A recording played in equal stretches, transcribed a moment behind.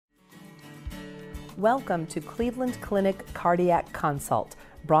Welcome to Cleveland Clinic Cardiac Consult,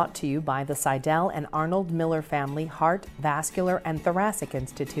 brought to you by the Seidel and Arnold Miller Family Heart, Vascular and Thoracic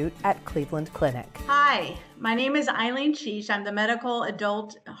Institute at Cleveland Clinic. Hi, my name is Eileen Sheesh. I'm the Medical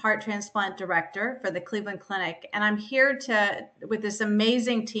Adult Heart Transplant Director for the Cleveland Clinic, and I'm here with this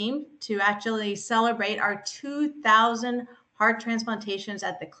amazing team to actually celebrate our 2,000 heart transplantations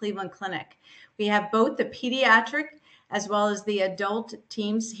at the Cleveland Clinic. We have both the pediatric as well as the adult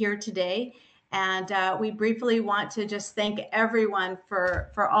teams here today. And we briefly want to just thank everyone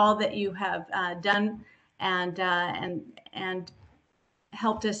for all that you have done and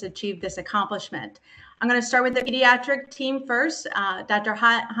helped us achieve this accomplishment. I'm going to start with the pediatric team first. Dr.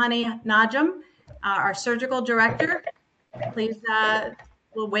 Hani Najam, our surgical director, please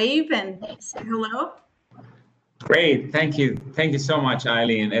will wave and say hello. Great, thank you. Thank you so much,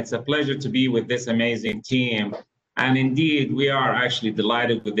 Eileen. It's a pleasure to be with this amazing team. And indeed, we are actually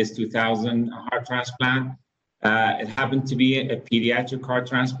delighted with this 2,000 heart transplant. It happened to be a pediatric heart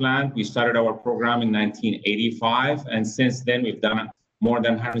transplant. We started our program in 1985, and since then we've done more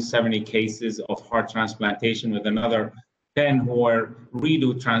than 170 cases of heart transplantation with another 10 who are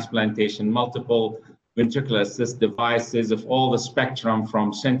redo transplantation, multiple ventricular assist devices of all the spectrum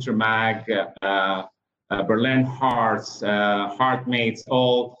from CenterMag, Berlin hearts, HeartMates,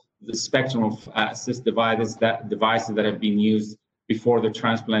 all the spectrum of assist devices that have been used before the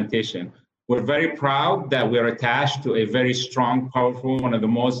transplantation. We're very proud that we're attached to a very strong, powerful, one of the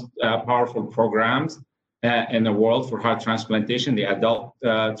most powerful programs in the world for heart transplantation, the adult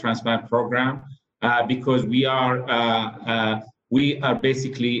transplant program, because we are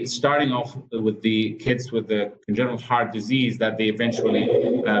basically starting off with the kids with the congenital heart disease that they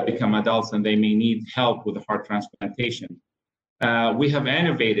eventually become adults and they may need help with the heart transplantation. We have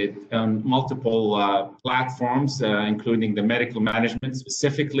innovated on multiple platforms, including the medical management,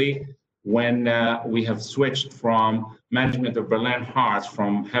 specifically when we have switched from management of Berlin hearts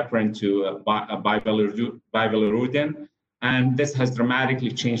from heparin to bivalirudin, and this has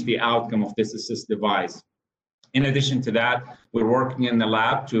dramatically changed the outcome of this assist device. In addition to that, we're working in the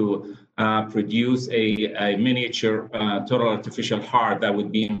lab to produce a miniature total artificial heart that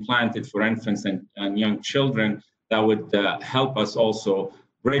would be implanted for infants and young children that would help us also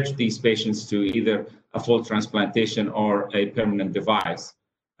bridge these patients to either a full transplantation or a permanent device.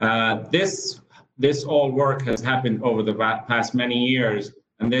 This all work has happened over the past many years,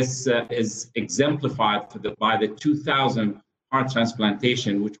 and this is exemplified by the 2,000 heart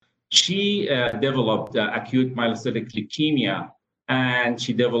transplantation, which she developed acute myelocytic leukemia, and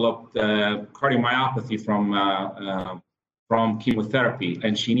she developed cardiomyopathy from chemotherapy,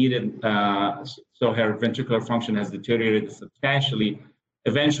 and she needed, so her ventricular function has deteriorated substantially,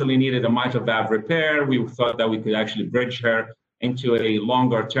 eventually needed a mitral valve repair. We thought that we could actually bridge her into a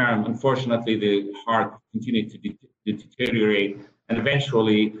longer term. Unfortunately, the heart continued to deteriorate and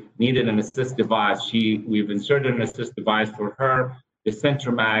eventually needed an assist device. We've inserted an assist device for her, the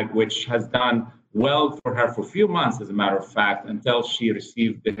CenterMag, which has done well for her for a few months, as a matter of fact, until she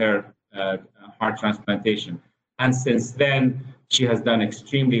received her heart transplantation. And since then, she has done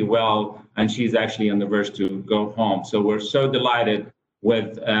extremely well, and she's actually on the verge to go home. So we're so delighted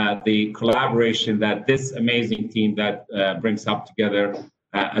with the collaboration that this amazing team that brings up together,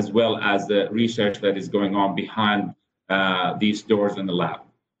 as well as the research that is going on behind these doors in the lab.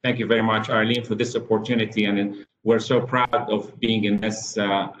 Thank you very much, Arlene, for this opportunity, and we're so proud of being in this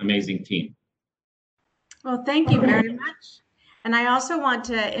amazing team. Well, thank you very much. And I also want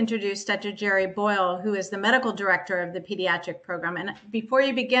to introduce Dr. Jerry Boyle, who is the medical director of the pediatric program. And before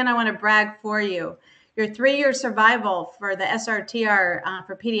you begin, I want to brag for you. Your 3-year survival for the SRTR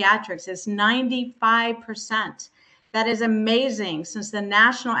for pediatrics is 95%. That is amazing, since the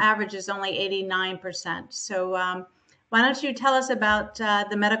national average is only 89%. So why don't you tell us about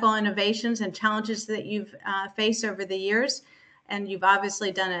the medical innovations and challenges that you've faced over the years? And you've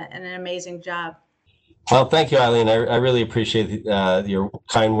obviously done an amazing job. Well, thank you, Eileen. I really appreciate your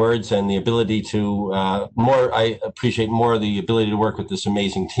kind words and the ability to I appreciate more the ability to work with this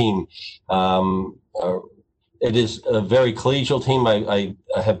amazing team. It is a very collegial team. I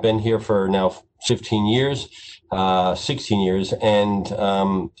have been here for now 15 years, 16 years, and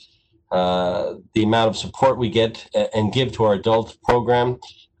the amount of support we get and give to our adult program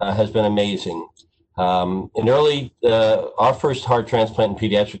has been amazing. Our first heart transplant in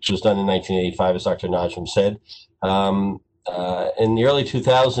pediatrics was done in 1985, as Dr. Najam said. In the early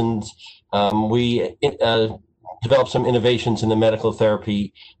 2000s, we developed some innovations in the medical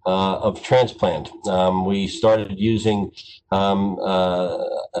therapy of transplant. We started using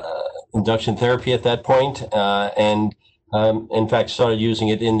induction therapy at that point, and in fact, started using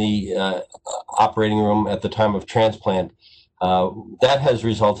it in the operating room at the time of transplant. That has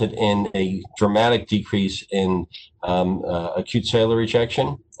resulted in a dramatic decrease in acute cellular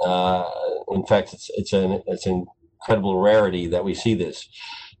rejection. In fact, it's an incredible rarity that we see this.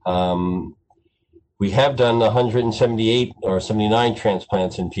 We have done 178 or 79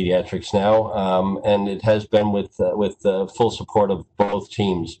 transplants in pediatrics now, and it has been with full support of both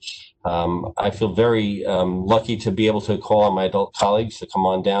teams. I feel very lucky to be able to call on my adult colleagues to come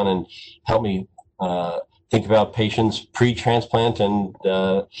on down and help me think about patients pre-transplant and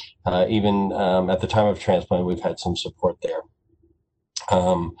even at the time of transplant. We've had some support there.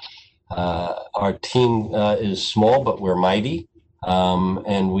 Our team is small, but we're mighty.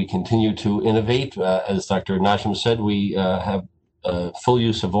 And we continue to innovate. As Dr. Najm said, we have full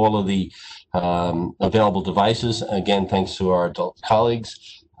use of all of the available devices, again, thanks to our adult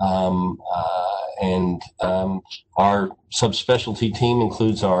colleagues. And our subspecialty team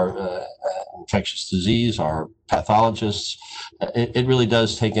includes our infectious disease, our pathologists. It really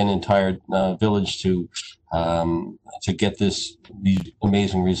does take an entire village to get these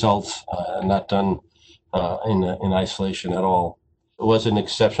amazing results, not done in isolation at all. It was an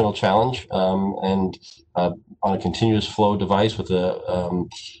exceptional challenge, and on a continuous flow device with a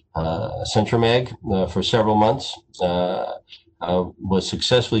Centromag for several months. Was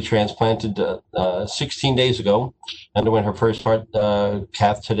successfully transplanted 16 days ago, underwent her first heart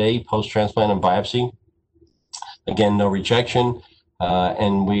cath today, post-transplant and biopsy. Again, no rejection,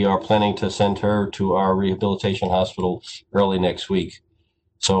 and we are planning to send her to our rehabilitation hospital early next week.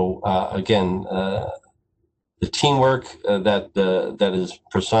 So again, the teamwork that is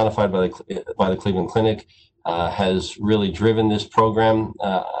personified by the Cleveland Clinic has really driven this program,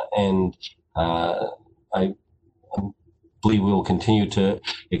 and I believe we will continue to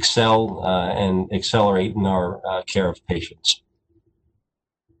excel and accelerate in our care of patients.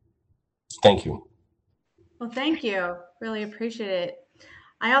 Thank you. Well, thank you. Really appreciate it.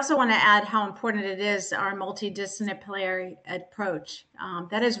 I also want to add how important it is, our multidisciplinary approach.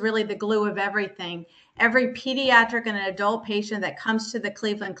 That is really the glue of everything. Every pediatric and adult patient that comes to the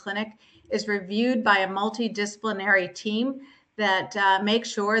Cleveland Clinic is reviewed by a multidisciplinary team that makes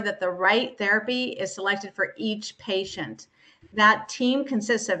sure that the right therapy is selected for each patient. That team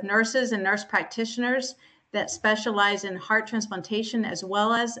consists of nurses and nurse practitioners that specialize in heart transplantation as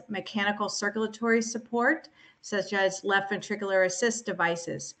well as mechanical circulatory support, such as left ventricular assist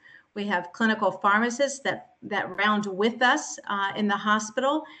devices. We have clinical pharmacists that round with us in the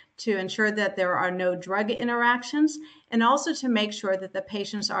hospital to ensure that there are no drug interactions, and also to make sure that the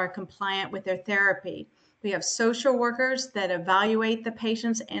patients are compliant with their therapy. We have social workers that evaluate the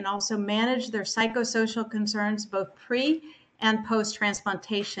patients and also manage their psychosocial concerns both pre and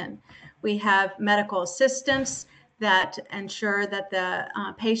post-transplantation. We have medical assistants that ensure that the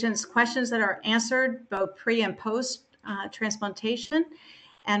patient's questions that are answered both pre and post transplantation.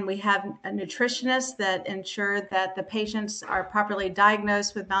 And we have a nutritionist that ensure that the patients are properly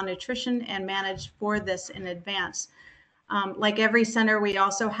diagnosed with malnutrition and managed for this in advance. Like every center, we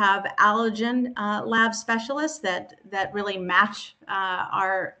also have allergen lab specialists that really match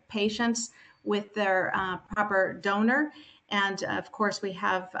our patients with their proper donor. And of course, we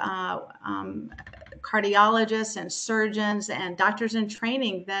have cardiologists and surgeons and doctors in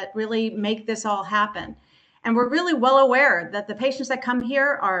training that really make this all happen. And we're really well aware that the patients that come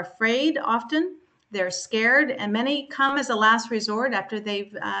here are afraid often, they're scared, and many come as a last resort after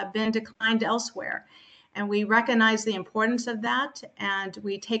they've been declined elsewhere. And we recognize the importance of that, and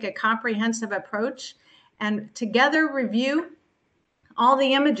we take a comprehensive approach and together review all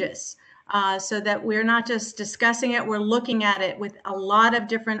the images so that we're not just discussing it, we're looking at it with a lot of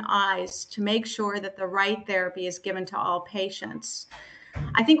different eyes to make sure that the right therapy is given to all patients.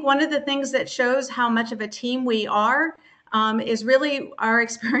 I think one of the things that shows how much of a team we are is really our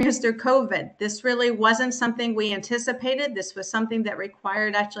experience through COVID. This really wasn't something we anticipated. This was something that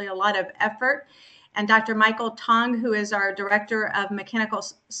required actually a lot of effort. And Dr. Michael Tong, who is our Director of Mechanical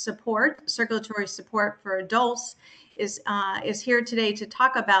Support, Circulatory Support for Adults, is here today to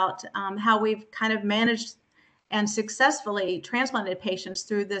talk about how we've kind of managed and successfully transplanted patients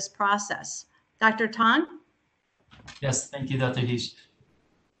through this process. Dr. Tong? Yes, thank you, Dr. Heish.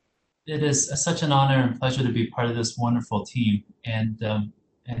 It is such an honor and pleasure to be part of this wonderful team, and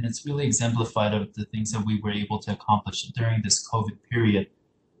it's really exemplified of the things that we were able to accomplish during this COVID period.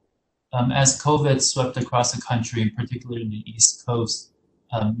 As COVID swept across the country, and particularly in the East Coast,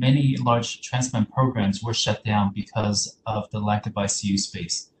 many large transplant programs were shut down because of the lack of ICU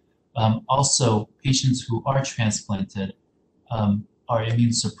space. Also, patients who are transplanted are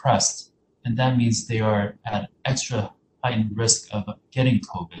immune suppressed, and that means they are at extra heightened risk of getting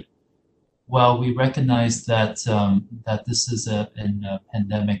COVID. Well, we recognize that that this is a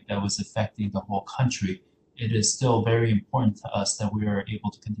pandemic that was affecting the whole country. It is still very important to us that we are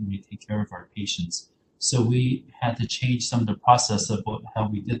able to continue to take care of our patients. So we had to change some of the process of how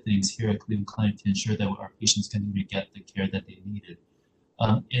we did things here at Cleveland Clinic to ensure that our patients continue to get the care that they needed.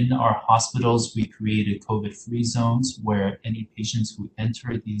 In our hospitals, we created COVID-free zones where any patients who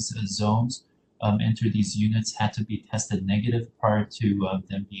enter these zones, enter these units, had to be tested negative prior to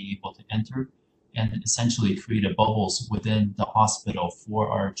them being able to enter, and essentially created bubbles within the hospital for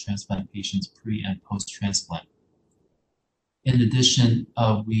our transplant patients pre and post-transplant. In addition,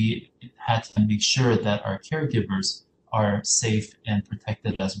 we had to make sure that our caregivers are safe and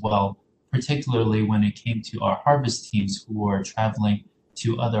protected as well, particularly when it came to our harvest teams who are traveling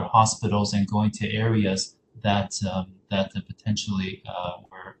to other hospitals and going to areas that potentially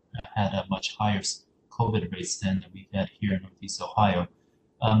had a much higher COVID rates than we had here in Northeast Ohio.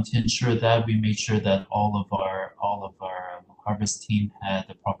 To ensure that, we made sure that all of our harvest team had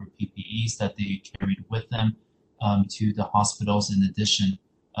the proper PPEs that they carried with them to the hospitals. In addition,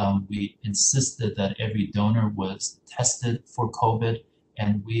 we insisted that every donor was tested for COVID,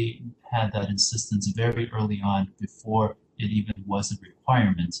 and we had that insistence very early on before it even was a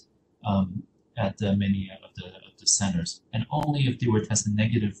requirement at many of the centers. And only if they were tested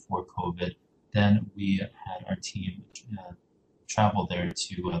negative for COVID, then we had our team travel there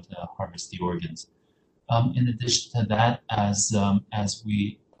to harvest the organs. In addition to that, as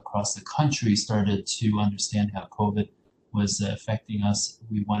we across the country started to understand how COVID was affecting us,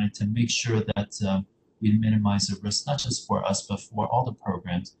 we wanted to make sure that we minimize the risk, not just for us, but for all the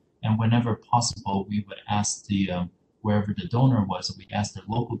programs. And whenever possible, we would ask wherever the donor was, we asked their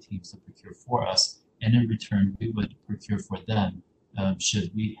local teams to procure for us, and in return, we would procure for them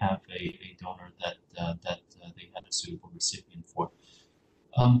should we have a donor that they had a suitable recipient for.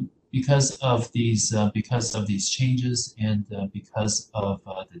 Because of these changes and because of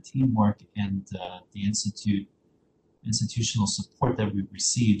the teamwork and the institutional support that we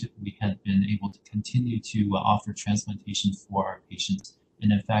received, we had been able to continue to offer transplantation for our patients.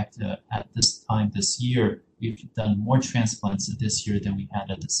 And in fact, at this time this year, we've done more transplants this year than we had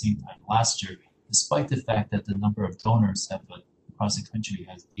at the same time last year, despite the fact that the number of donors across the country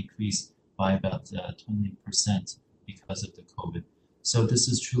has decreased by about 20% because of the COVID. So this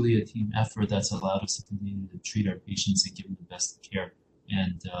is truly a team effort that's allowed us to continue to treat our patients and give them the best care.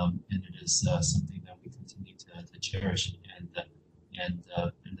 And it is something that we continue to cherish and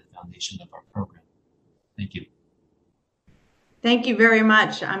the foundation of our program. Thank you. Thank you very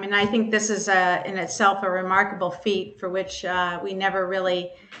much. I mean, I think this is in itself a remarkable feat for which we never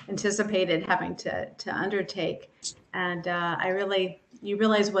really anticipated having to undertake. And you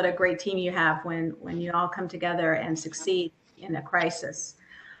realize what a great team you have when you all come together and succeed in a crisis.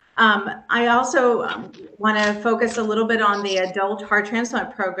 I also want to focus a little bit on the adult heart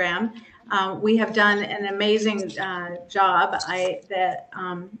transplant program. We have done an amazing job.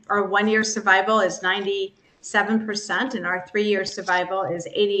 Our 1 year survival is 97%, and our 3 year survival is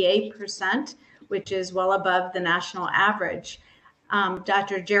 88%, which is well above the national average.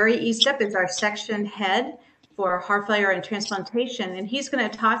 Dr. Jerry Eastep is our section head for heart failure and transplantation, and he's going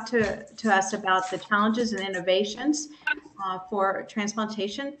to talk to us about the challenges and innovations for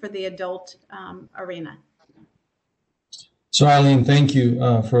transplantation for the adult arena. So Eileen, thank you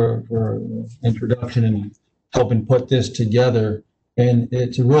for introduction and helping put this together. And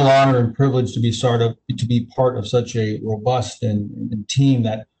it's a real honor and privilege to be part of such a robust and team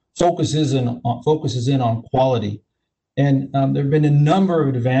that focuses in on quality. And there have been a number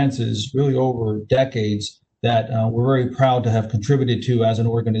of advances really over decades that we're very proud to have contributed to as an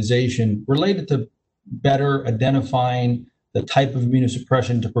organization related to better identifying the type of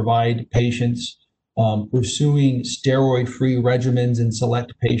immunosuppression to provide patients, pursuing steroid-free regimens in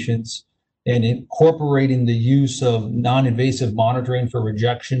select patients, and incorporating the use of non-invasive monitoring for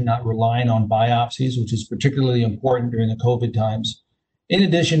rejection, not relying on biopsies, which is particularly important during the COVID times, in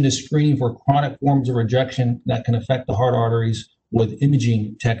addition to screening for chronic forms of rejection that can affect the heart arteries with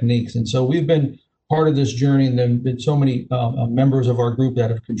imaging techniques. And so we've been part of this journey, and there have been so many members of our group that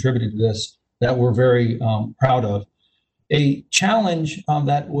have contributed to this that we're very proud of. A challenge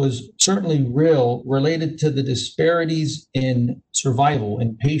that was certainly real related to the disparities in survival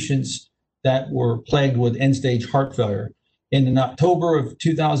in patients that were plagued with end-stage heart failure. And in October of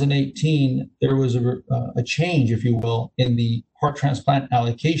 2018, there was a change, if you will, in the heart transplant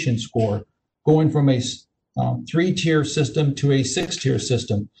allocation score, going from a 3-tier system to a 6-tier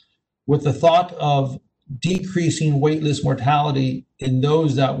system, with the thought of decreasing waitlist mortality in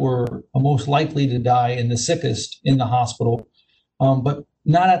those that were most likely to die and the sickest in the hospital, but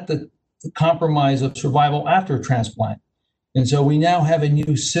not at the compromise of survival after transplant. And so we now have a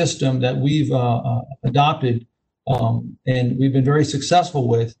new system that we've adopted, and we've been very successful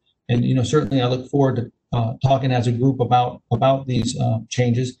with. And certainly I look forward to talking as a group about these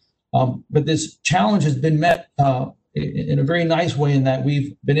changes. But this challenge has been met in a very nice way in that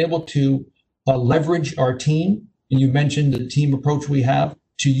we've been able to leverage our team. And you mentioned the team approach we have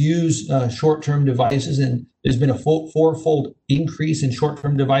to use short-term devices, and there's been a fourfold increase in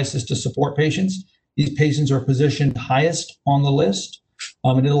short-term devices to support patients. These patients are positioned highest on the list,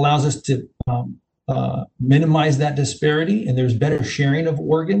 and it allows us to minimize that disparity, and there's better sharing of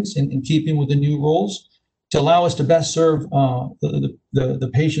organs in keeping with the new rules to allow us to best serve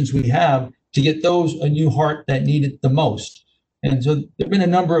the patients we have to get those a new heart that need it the most. And so there have been a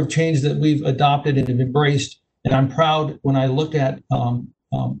number of changes that we've adopted and have embraced, and I'm proud when I look at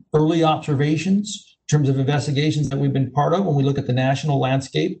early observations in terms of investigations that we've been part of. When we look at the national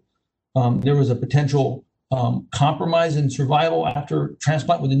landscape, there was a potential compromise in survival after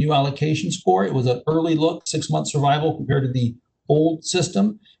transplant with a new allocation score. It was an early look, 6-month survival compared to the old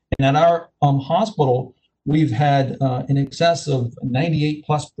system. And at our hospital, we've had in excess of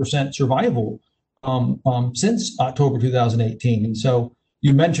 98+% survival since October 2018. And so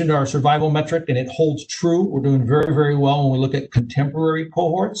you mentioned our survival metric, and it holds true. We're doing very, very well when we look at contemporary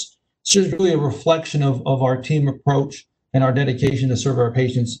cohorts. It's just really a reflection of our team approach and our dedication to serve our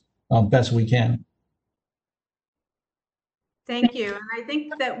patients best we can. Thank you. And I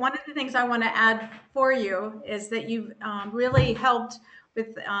think that one of the things I want to add for you is that you've really helped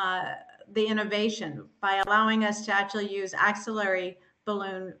with the innovation by allowing us to actually use axillary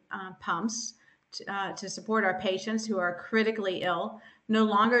balloon pumps to support our patients who are critically ill. No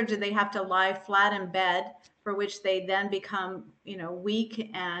longer do they have to lie flat in bed, for which they then become,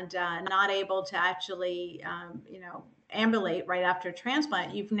 weak and not able to actually, ambulate right after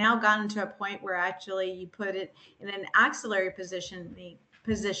transplant. You've now gotten to a point where actually you put it in an axillary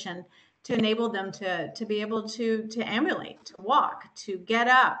position to enable them to be able to ambulate, to walk, to get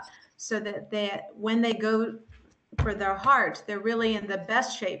up, so that when they go for their heart, they're really in the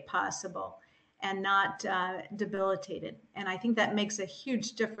best shape possible and not debilitated. And I think that makes a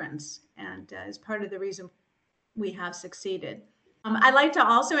huge difference and is part of the reason we have succeeded. I'd like to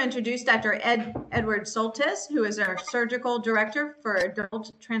also introduce Dr. Edward Soltis, who is our surgical director for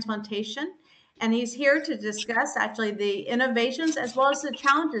adult transplantation. And he's here to discuss actually the innovations as well as the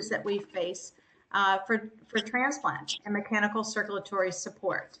challenges that we face for transplant and mechanical circulatory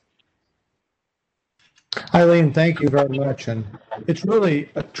support. Eileen, thank you very much. And it's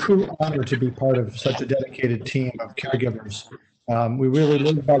really a true honor to be part of such a dedicated team of caregivers. We really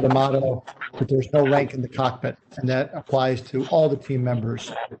live by the motto that there's no rank in the cockpit, and that applies to all the team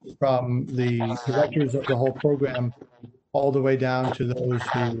members, from the directors of the whole program all the way down to those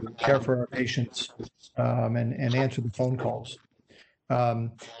who care for our patients and answer the phone calls.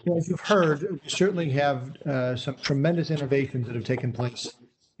 As you've heard, we certainly have some tremendous innovations that have taken place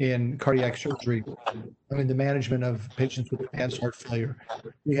in cardiac surgery, the management of patients with advanced heart failure.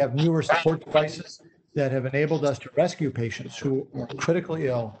 We have newer support devices that have enabled us to rescue patients who are critically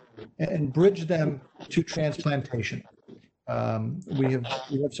ill and bridge them to transplantation. We have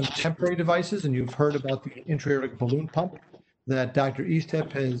some temporary devices, and you've heard about the intra-aortic balloon pump that Dr.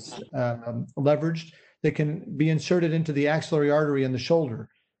 Eastep has leveraged that can be inserted into the axillary artery in the shoulder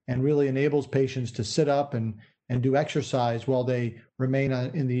and really enables patients to sit up and do exercise while they remain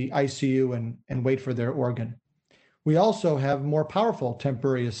in the ICU and wait for their organ. We also have more powerful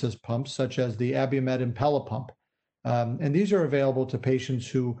temporary assist pumps, such as the Abiomed Impella pump. And these are available to patients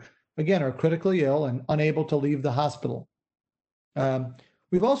who, again, are critically ill and unable to leave the hospital.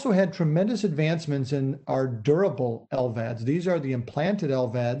 We've also had tremendous advancements in our durable LVADs. These are the implanted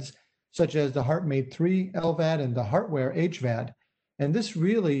LVADs, such as the HeartMate 3 LVAD and the HeartWare HVAD. And this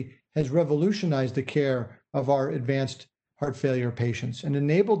really has revolutionized the care of our advanced heart failure patients and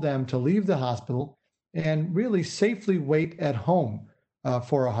enabled them to leave the hospital and really safely wait at home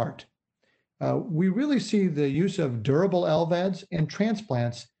for a heart. We really see the use of durable LVADs and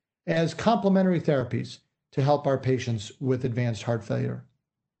transplants as complementary therapies to help our patients with advanced heart failure.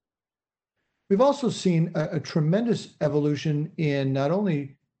 We've also seen a tremendous evolution in not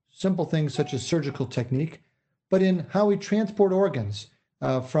only simple things such as surgical technique, but in how we transport organs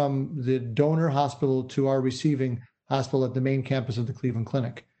from the donor hospital to our receiving hospital at the main campus of the Cleveland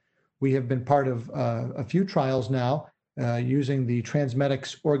Clinic. We have been part of a few trials now using the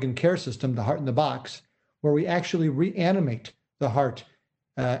Transmedics organ care system, the Heart in the Box, where we actually reanimate the heart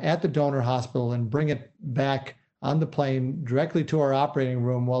at the donor hospital and bring it back on the plane directly to our operating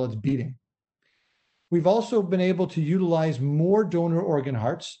room while it's beating. We've also been able to utilize more donor organ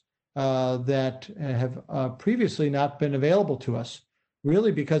hearts that have previously not been available to us,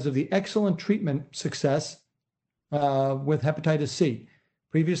 really because of the excellent treatment success with hepatitis C.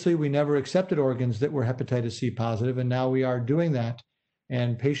 Previously, we never accepted organs that were hepatitis C positive, and now we are doing that.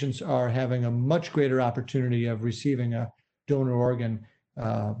 And patients are having a much greater opportunity of receiving a donor organ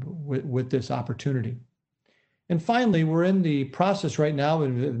with this opportunity. And finally, we're in the process right now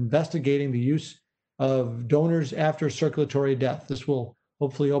of investigating the use of donors after circulatory death. This will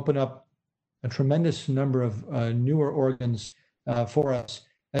hopefully open up a tremendous number of newer organs for us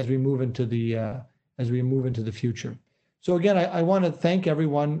as we move into the future. So again, I want to thank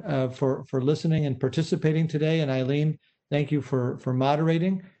everyone for listening and participating today. And Eileen, thank you for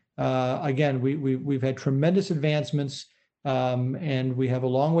moderating. Again, we've had tremendous advancements, and we have a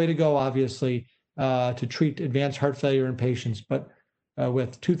long way to go, obviously, to treat advanced heart failure in patients. But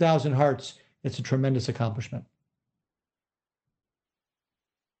with 2,000 hearts, it's a tremendous accomplishment.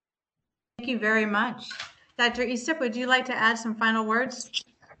 Thank you very much. Dr. Isip, would you like to add some final words?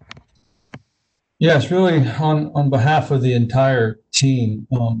 Yes, really, on behalf of the entire team,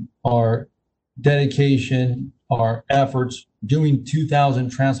 our dedication, our efforts, doing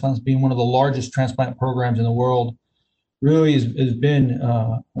 2,000 transplants, being one of the largest transplant programs in the world, really has been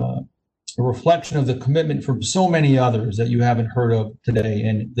a reflection of the commitment from so many others that you haven't heard of today.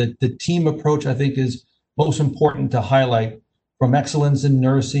 And the team approach, I think, is most important to highlight, from excellence in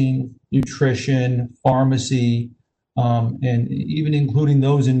nursing, nutrition, pharmacy, and even including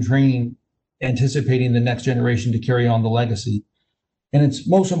those in training, anticipating the next generation to carry on the legacy. And it's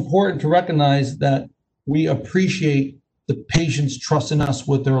most important to recognize that we appreciate the patients trusting us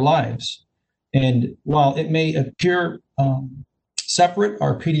with their lives. And while it may appear separate,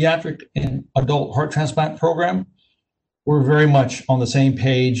 our pediatric and adult heart transplant program, we're very much on the same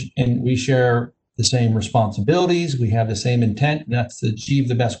page, and we share the same responsibilities. We have the same intent, and that's to achieve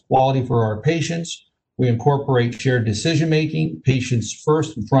the best quality for our patients. We incorporate shared decision-making, patients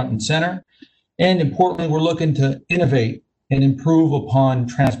first and front and center. And importantly, we're looking to innovate and improve upon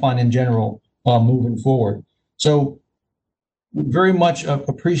transplant in general moving forward. So we very much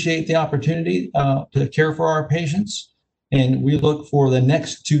appreciate the opportunity to care for our patients, and we look for the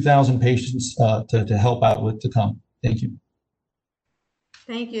next 2,000 patients to help out with to come. Thank you.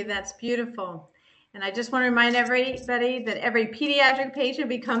 Thank you. That's beautiful. And I just want to remind everybody that every pediatric patient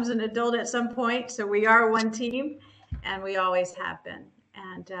becomes an adult at some point. So we are one team, and we always have been,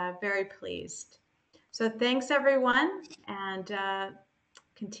 and very pleased. So thanks, everyone, and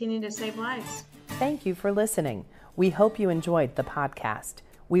continue to save lives. Thank you for listening. We hope you enjoyed the podcast.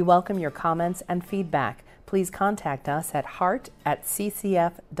 We welcome your comments and feedback. Please contact us at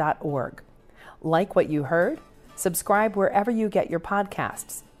heart@ccf.org. Like what you heard? Subscribe wherever you get your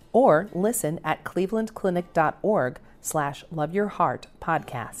podcasts, or listen at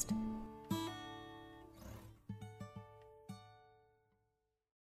clevelandclinic.org/loveyourheartpodcast.